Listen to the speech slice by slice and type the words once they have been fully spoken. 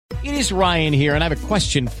It is Ryan here, and I have a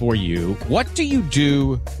question for you. What do you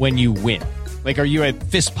do when you win? Like, are you a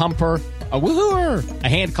fist pumper, a woohooer, a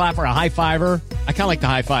hand clapper, a high fiver? I kind of like the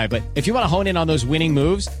high five, but if you want to hone in on those winning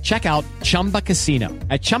moves, check out Chumba Casino.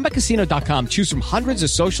 At ChumbaCasino.com, choose from hundreds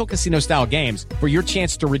of social casino-style games for your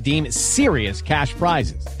chance to redeem serious cash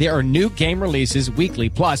prizes. There are new game releases weekly,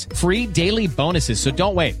 plus free daily bonuses. So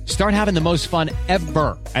don't wait. Start having the most fun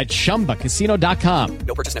ever at ChumbaCasino.com.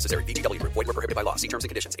 No purchase necessary. VGW Group. Void where prohibited by law. See terms and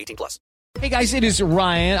conditions. 18+. Hey guys, it is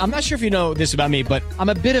Ryan. I'm not sure if you know this about me, but I'm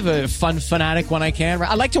a bit of a fun fanatic when I can.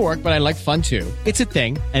 I like to work, but I like fun too. It's a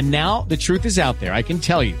thing. And now the truth is out there. I can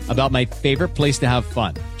tell you about my favorite place to have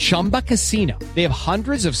fun. Chumba Casino. They have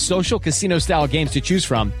hundreds of social casino style games to choose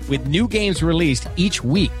from with new games released each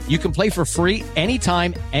week. You can play for free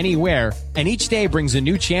anytime, anywhere. And each day brings a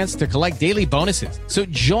new chance to collect daily bonuses. So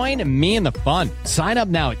join me in the fun. Sign up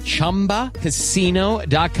now at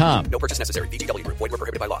ChumbaCasino.com. No purchase necessary. VGW Group. Void where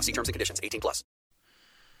prohibited by law. See terms and conditions. 18+.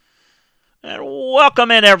 And welcome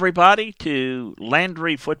in, everybody, to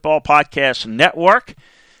Landry Football Podcast Network.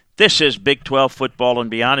 This is Big 12 Football and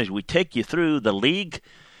Beyond as we take you through the league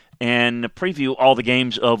and preview all the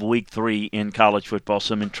games of Week 3 in college football.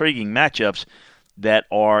 Some intriguing matchups that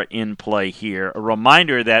are in play here. A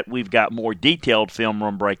reminder that we've got more detailed film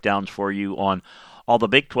room breakdowns for you on all the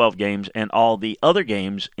Big 12 games and all the other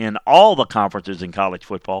games in all the conferences in college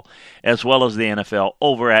football, as well as the NFL,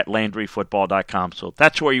 over at LandryFootball.com. So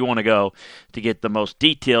that's where you want to go to get the most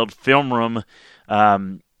detailed film room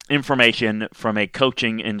information from a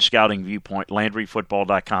coaching and scouting viewpoint,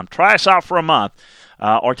 LandryFootball.com. Try us out for a month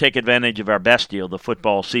or take advantage of our best deal, the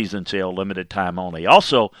football season sale, limited time only.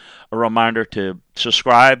 Also, a reminder to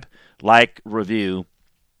subscribe, like, review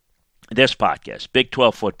this podcast, Big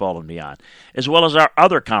 12 Football and Beyond, as well as our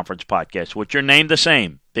other conference podcasts, which are named the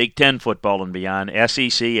same, Big 10 Football and Beyond,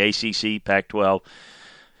 SEC, ACC, Pac-12,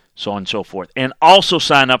 so on and so forth. And also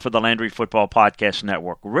sign up for the Landry Football Podcast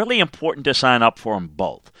Network. Really important to sign up for them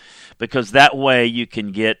both, because that way you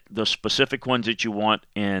can get the specific ones that you want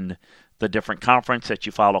in the different conference that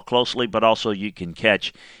you follow closely, but also you can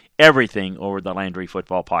catch everything over the Landry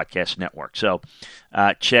Football Podcast Network. So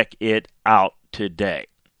check it out today.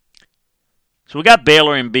 So we got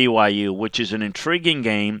Baylor and BYU, which is an intriguing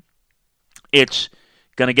game. It's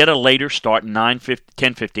going to get a later start,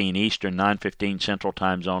 10:15 Eastern, 9:15 Central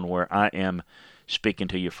Time Zone, where I am speaking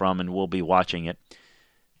to you from, and we'll be watching it.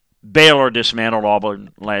 Baylor dismantled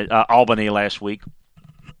Albany last week.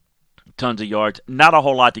 Tons of yards. Not a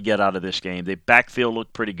whole lot to get out of this game. The backfield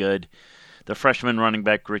looked pretty good. The freshman running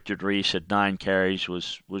back, Richard Reese, had 9 carries,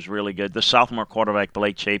 was really good. The sophomore quarterback,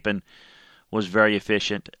 Blake Chapin, was very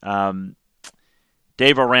efficient.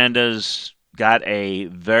 Dave Aranda's got a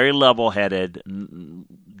very level-headed,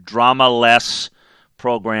 drama-less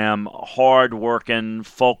program, hard-working,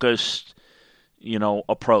 focused,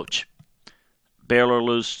 approach. Baylor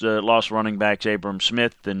lost running backs Abram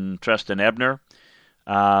Smith and Treston Ebner.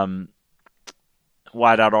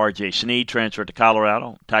 Wideout R.J. Sneed transferred to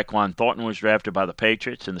Colorado. Tyquan Thornton was drafted by the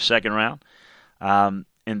Patriots in the second round. And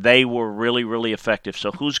they were really, really effective.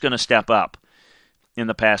 So who's going to step up in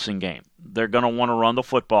the passing game? They're going to want to run the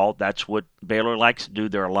football. That's what Baylor likes to do.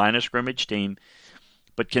 They're a line of scrimmage team.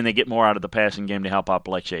 But can they get more out of the passing game to help out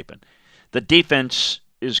Blake Chapin? The defense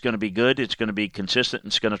is going to be good. It's going to be consistent.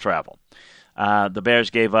 And it's going to travel. The Bears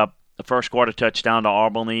gave up the first quarter touchdown to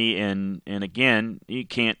Albany. And again, you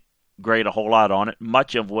can't grade a whole lot on it.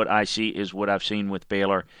 Much of what I see is what I've seen with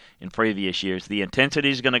Baylor in previous years. The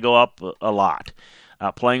intensity is going to go up a lot.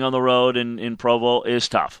 Playing on the road in Provo is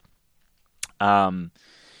tough.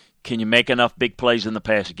 Can you make enough big plays in the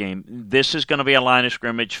passing game? This is going to be a line of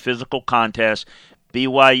scrimmage, physical contest.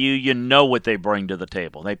 BYU, you know what they bring to the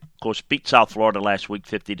table. They, of course, beat South Florida last week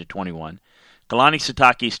 50-21. Kalani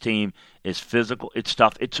Sitake's team is physical. It's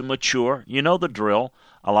tough. It's mature. You know the drill.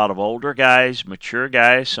 A lot of older guys, mature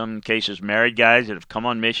guys, some cases married guys that have come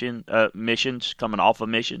on missions, coming off of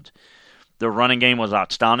missions. The running game was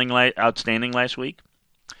outstanding last week.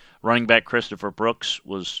 Running back Christopher Brooks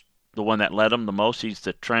was the one that led them the most. He's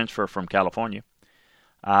the transfer from California.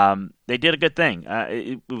 They did a good thing.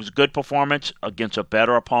 It was a good performance against a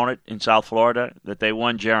better opponent in South Florida that they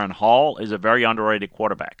won. Jaron Hall is a very underrated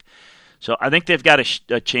quarterback. So I think they've got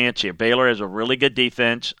a chance here. Baylor has a really good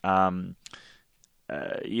defense.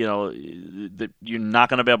 You're not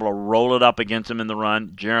going to be able to roll it up against them in the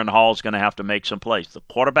run. Jaron Hall is going to have to make some plays. The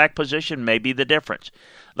quarterback position may be the difference.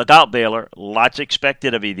 Look out, Baylor. Lots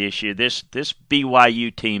expected of you this year. This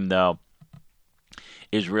BYU team, though,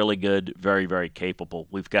 is really good, very, very capable.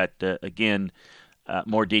 We've got,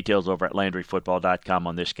 More details over at LandryFootball.com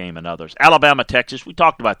on this game and others. Alabama, Texas, we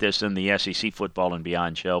talked about this in the SEC Football and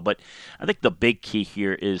Beyond show, but I think the big key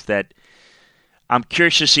here is that I'm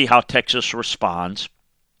curious to see how Texas responds,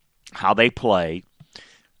 how they play.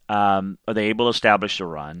 Are they able to establish a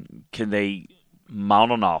run? Can they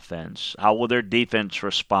mount an offense? How will their defense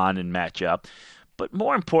respond and match up? But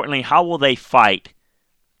more importantly, how will they fight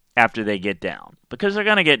after they get down? Because they're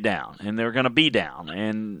going to get down, and they're going to be down.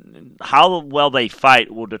 And how well they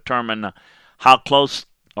fight will determine how close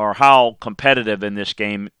or how competitive in this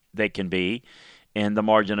game they can be and the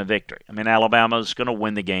margin of victory. I mean, Alabama's going to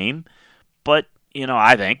win the game, but,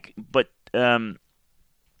 I think. But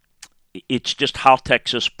it's just how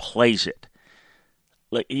Texas plays it.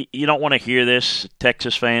 You don't want to hear this.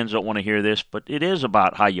 Texas fans don't want to hear this, but it is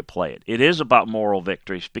about how you play it. It is about moral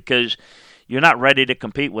victories because you're not ready to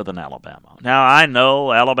compete with an Alabama. Now, I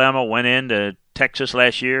know Alabama went into Texas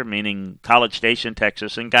last year, meaning College Station,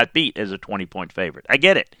 Texas, and got beat as a 20-point favorite. I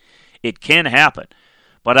get it. It can happen.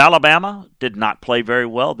 But Alabama did not play very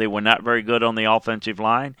well. They were not very good on the offensive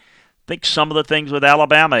line. I think some of the things with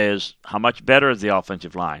Alabama is how much better is the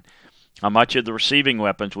offensive line? How much of the receiving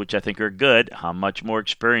weapons, which I think are good, how much more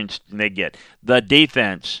experience can they get? The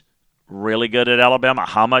defense, really good at Alabama.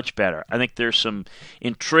 How much better? I think there's some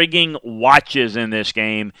intriguing watches in this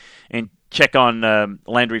game. And check on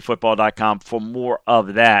LandryFootball.com for more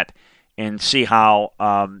of that and see how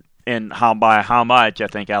by how much I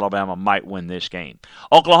think Alabama might win this game.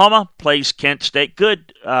 Oklahoma plays Kent State.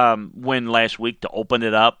 Good win last week to open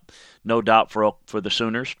it up, no doubt, for the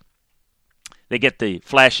Sooners. They get the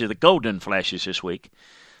flashes, the golden flashes this week.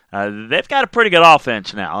 They've got a pretty good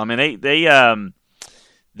offense now. I mean,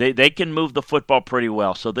 they can move the football pretty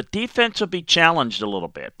well. So the defense will be challenged a little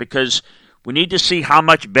bit because we need to see how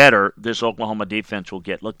much better this Oklahoma defense will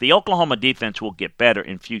get. Look, the Oklahoma defense will get better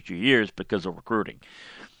in future years because of recruiting.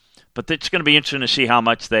 But it's going to be interesting to see how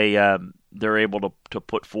much they're able to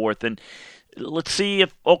put forth. And let's see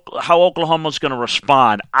how Oklahoma's going to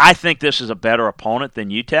respond. I think this is a better opponent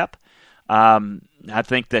than UTEP. I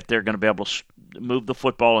think that they're going to be able to move the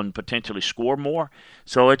football and potentially score more.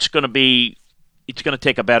 So it's going to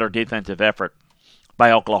take a better defensive effort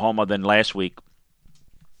by Oklahoma than last week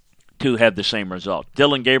to have the same result.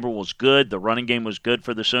 Dylan Gabriel was good. The running game was good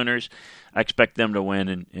for the Sooners. I expect them to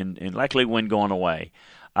win and likely win going away.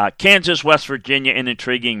 Kansas, West Virginia, an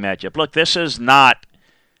intriguing matchup. Look, this is not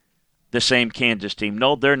the same Kansas team.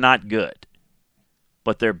 No, they're not good,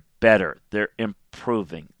 but they're better. They're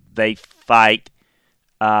improving. They fight.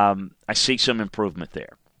 I see some improvement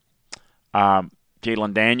there.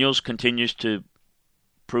 Jalen Daniels continues to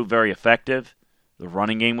prove very effective. The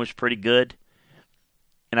running game was pretty good.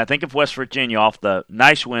 And I think if West Virginia, off the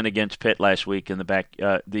nice win against Pitt last week in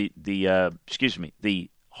the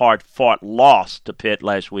hard-fought loss to Pitt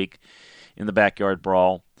last week in the backyard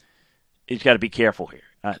brawl, he's got to be careful here.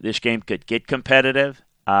 This game could get competitive.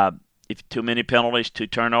 If too many penalties, 2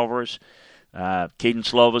 turnovers. Keaton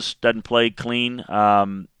Slovis doesn't play clean.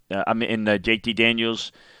 JT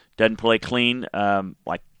Daniels doesn't play clean,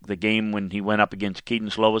 like the game when he went up against Keaton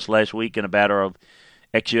Slovis last week in a battle of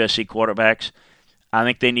ex-USC quarterbacks. I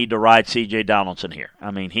think they need to ride C.J. Donaldson here.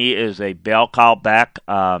 I mean, he is a bell cow back.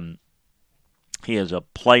 He is a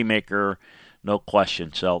playmaker, no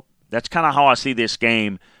question. So that's kind of how I see this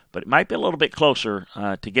game, but it might be a little bit closer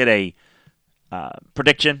to get a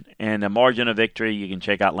prediction and a margin of victory. You can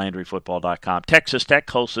check out LandryFootball.com. Texas Tech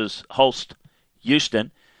hosts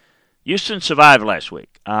Houston. Houston survived last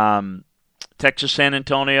week. Texas San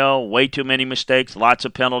Antonio, way too many mistakes, lots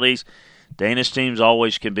of penalties. Dana's teams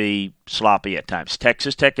always can be sloppy at times.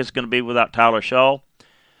 Texas Tech is going to be without Tyler Shaw.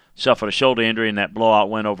 Suffered a shoulder injury in that blowout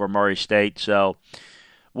win over Murray State. So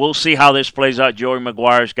we'll see how this plays out. Joey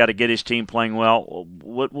McGuire's got to get his team playing well.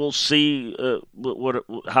 We'll see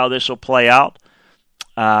how this will play out.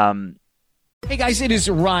 Hey guys, it is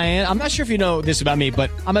Ryan. I'm not sure if you know this about me,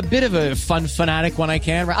 but I'm a bit of a fun fanatic when I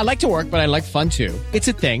can. I like to work, but I like fun too. It's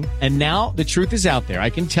a thing. And now the truth is out there.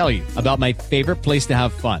 I can tell you about my favorite place to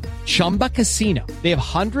have fun. Chumba Casino. They have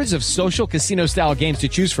hundreds of social casino style games to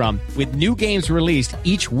choose from with new games released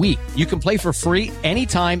each week. You can play for free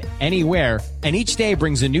anytime, anywhere. And each day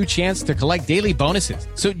brings a new chance to collect daily bonuses.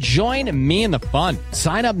 So join me in the fun.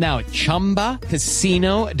 Sign up now at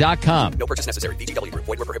ChumbaCasino.com. No purchase necessary. VGW Group.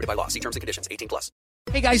 Void where prohibited by law. See terms and conditions. 18+.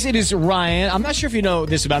 Hey guys, it is Ryan. I'm not sure if you know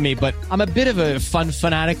this about me, but I'm a bit of a fun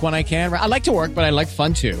fanatic when I can. I like to work, but I like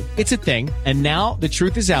fun too. It's a thing. And now the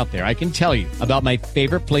truth is out there. I can tell you about my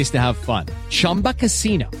favorite place to have fun. Chumba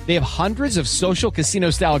Casino. They have hundreds of social casino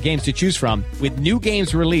style games to choose from with new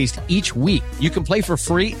games released each week. You can play for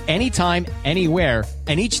free anytime, anywhere.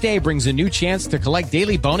 And each day brings a new chance to collect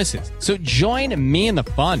daily bonuses. So join me in the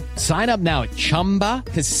fun. Sign up now at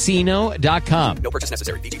ChumbaCasino.com. No purchase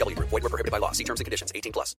necessary. VGW Group. Void where prohibited by law. See terms and conditions.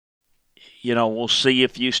 18+. We'll see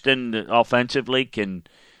if Houston offensively can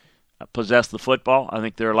possess the football. I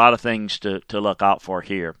think there are a lot of things to look out for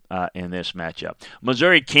here in this matchup.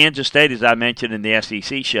 Missouri-Kansas State, as I mentioned in the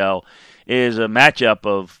SEC show, is a matchup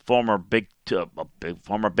of former Big 12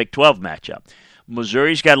 matchup.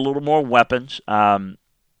 Missouri's got a little more weapons.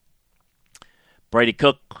 Brady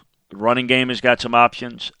Cook, running game, has got some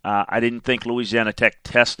options. I didn't think Louisiana Tech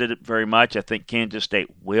tested it very much. I think Kansas State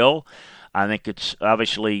will. I think it's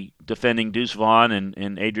obviously defending Deuce Vaughn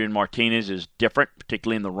and Adrian Martinez is different,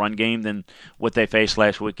 particularly in the run game, than what they faced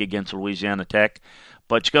last week against Louisiana Tech.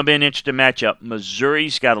 But it's going to be an interesting matchup.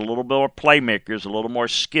 Missouri's got a little bit more playmakers, a little more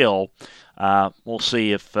skill. We'll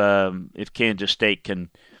see if Kansas State can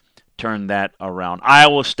turn that around.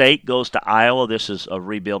 Iowa State goes to Iowa. This is a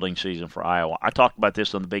rebuilding season for Iowa. I talked about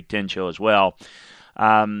this on the Big Ten show as well.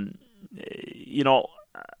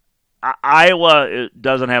 Iowa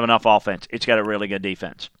doesn't have enough offense. It's got a really good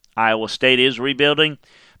defense. Iowa State is rebuilding,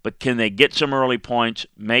 but can they get some early points,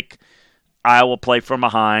 make Iowa play from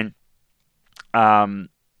behind? I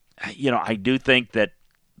do think that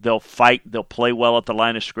they'll fight. They'll play well at the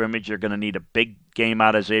line of scrimmage. They're going to need a big game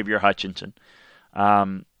out of Xavier Hutchinson.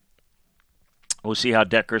 We'll see how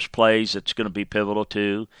Deckers plays. It's going to be pivotal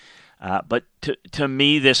too. But to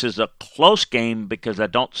me, this is a close game because I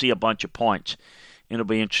don't see a bunch of points. It'll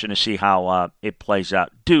be interesting to see how it plays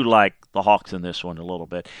out. Do like the Hawks in this one a little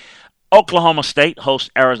bit. Oklahoma State hosts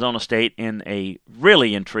Arizona State in a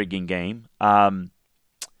really intriguing game.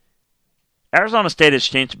 Arizona State has a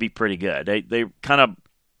chance to be pretty good. They kind of,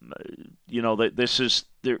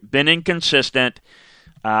 they've been inconsistent.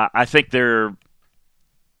 I think they're,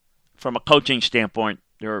 from a coaching standpoint,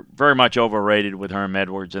 they're very much overrated with Herm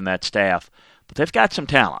Edwards and that staff. But they've got some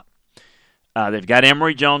talent. They've got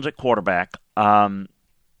Emory Jones at quarterback. I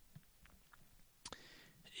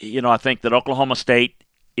think that Oklahoma State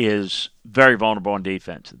is very vulnerable on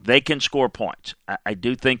defense. They can score points. I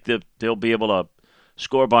do think that they'll be able to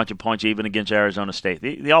score a bunch of points even against Arizona State.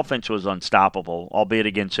 The offense was unstoppable, albeit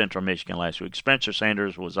against Central Michigan last week. Spencer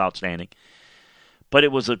Sanders was outstanding. But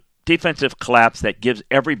it was a defensive collapse that gives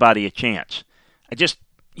everybody a chance.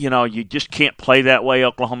 You just can't play that way,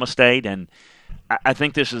 Oklahoma State, and I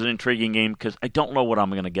think this is an intriguing game because I don't know what I'm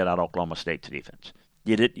going to get out of Oklahoma State's defense.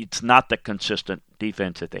 It's not the consistent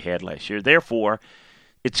defense that they had last year. Therefore,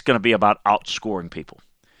 it's going to be about outscoring people.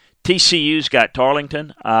 TCU's got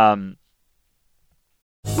Tarleton.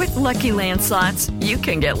 With Lucky Land Slots, you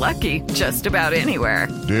can get lucky just about anywhere.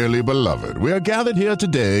 Dearly beloved, we are gathered here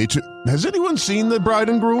today to... Has anyone seen the bride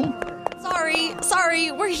and groom?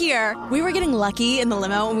 Sorry, we're here. We were getting lucky in the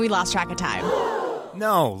limo and we lost track of time.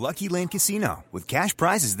 No, Lucky Land Casino, with cash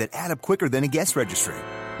prizes that add up quicker than a guest registry.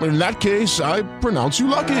 In that case, I pronounce you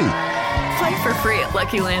lucky. Play for free at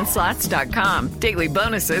LuckyLandSlots.com. Daily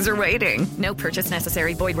bonuses are waiting. No purchase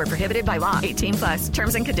necessary. Void where prohibited by law. 18+.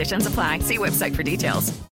 Terms and conditions apply. See website for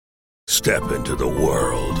details. Step into the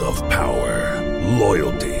world of power,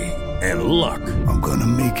 loyalty, and luck. I'm gonna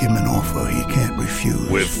make him an offer he can't refuse.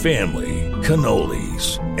 With family,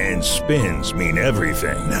 cannolis, and spins mean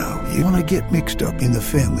everything. Now, you wanna get mixed up in the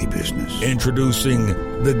family business. Introducing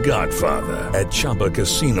The Godfather at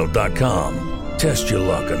ChumbaCasino.com. Test your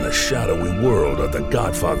luck in the shadowy world of The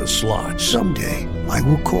Godfather slot. Someday, I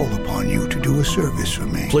will call upon you to do a service for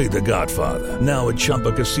me. Play The Godfather, now at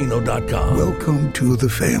ChumbaCasino.com. Welcome to the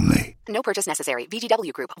family. No purchase necessary.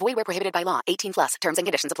 VGW Group. Void where prohibited by law. 18+. Terms and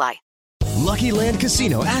conditions apply. Lucky Land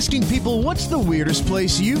Casino, asking people, what's the weirdest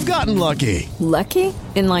place you've gotten lucky? Lucky?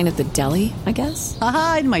 In line at the deli, I guess?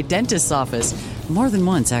 Aha, in my dentist's office. More than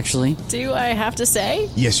once, actually. Do I have to say?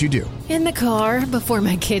 Yes, you do. In the car before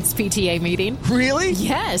my kids' PTA meeting. Really?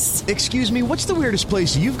 Yes. Excuse me, what's the weirdest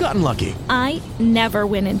place you've gotten lucky? I never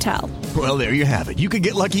win and tell. Well, there you have it. You can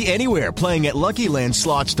get lucky anywhere, playing at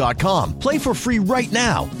LuckyLandSlots.com. Play for free right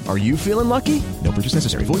now. Are you feeling lucky? No purchase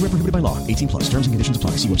necessary. Void where prohibited by law. 18+. Terms and conditions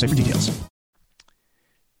apply. See website for details.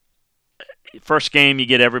 First game, you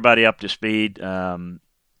get everybody up to speed. I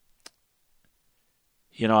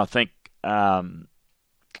think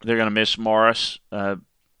they're going to miss Morris,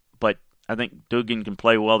 but I think Dugan can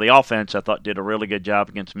play well. The offense, I thought, did a really good job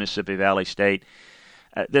against Mississippi Valley State.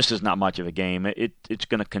 This is not much of a game. It's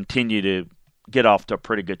going to continue to get off to a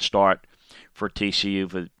pretty good start for TCU,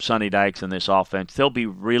 for Sonny Dykes and this offense. They'll be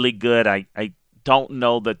really good. I don't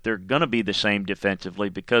know that they're going to be the same defensively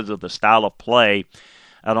because of the style of play.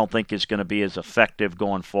 I don't think it's going to be as effective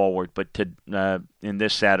going forward. But in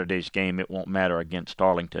this Saturday's game, it won't matter against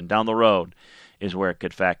Darlington. Down the road is where it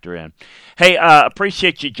could factor in. Hey,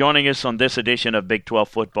 appreciate you joining us on this edition of Big 12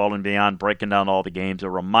 Football and Beyond, breaking down all the games. A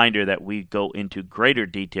reminder that we go into greater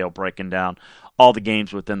detail breaking down all the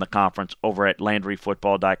games within the conference over at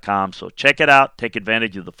LandryFootball.com. So check it out. Take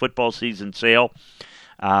advantage of the football season sale.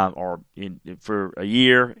 For a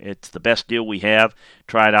year, it's the best deal we have.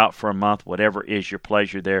 Try it out for a month, whatever is your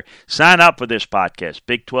pleasure there. Sign up for this podcast,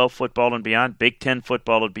 Big 12 Football and Beyond, Big 10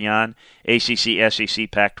 Football and Beyond, ACC,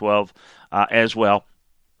 SEC, Pac-12 as well.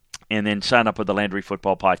 And then sign up with the Landry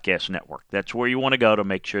Football Podcast Network. That's where you want to go to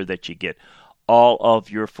make sure that you get all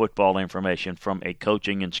of your football information from a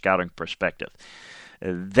coaching and scouting perspective.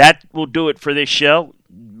 That will do it for this show.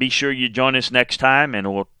 Be sure you join us next time,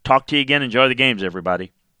 and we'll talk to you again. Enjoy the games,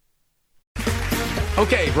 everybody.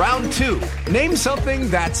 Okay, round 2. Name something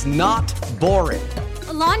that's not boring.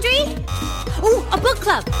 A laundry? Ooh, a book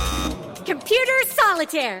club. Computer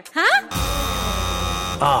solitaire, huh?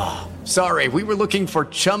 Ah, sorry, we were looking for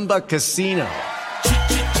Chumba Casino.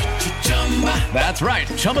 That's right.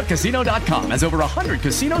 ChumbaCasino.com has over 100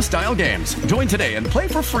 casino-style games. Join today and play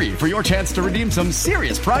for free for your chance to redeem some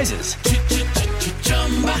serious prizes.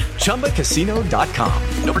 ChumbaCasino.com.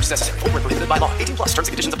 No purchase necessary. Void where prohibited by law. 18 plus. Terms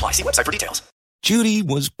and conditions apply. See website for details. Judy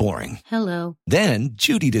was boring. Hello. Then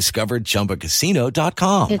Judy discovered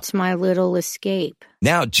ChumbaCasino.com. It's my little escape.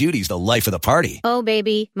 Now Judy's the life of the party. Oh,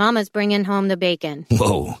 baby, mama's bringing home the bacon.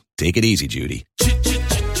 Whoa, take it easy, Judy.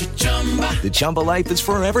 The Chumba life is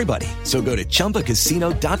for everybody. So go to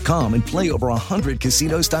ChumbaCasino.com and play over 100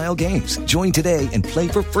 casino-style games. Join today and play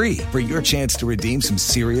for free for your chance to redeem some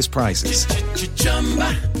serious prizes.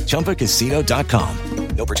 ChumbaCasino.com.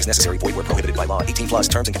 No purchase necessary. Void where prohibited by law. 18 plus.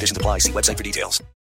 Terms and conditions apply. See website for details.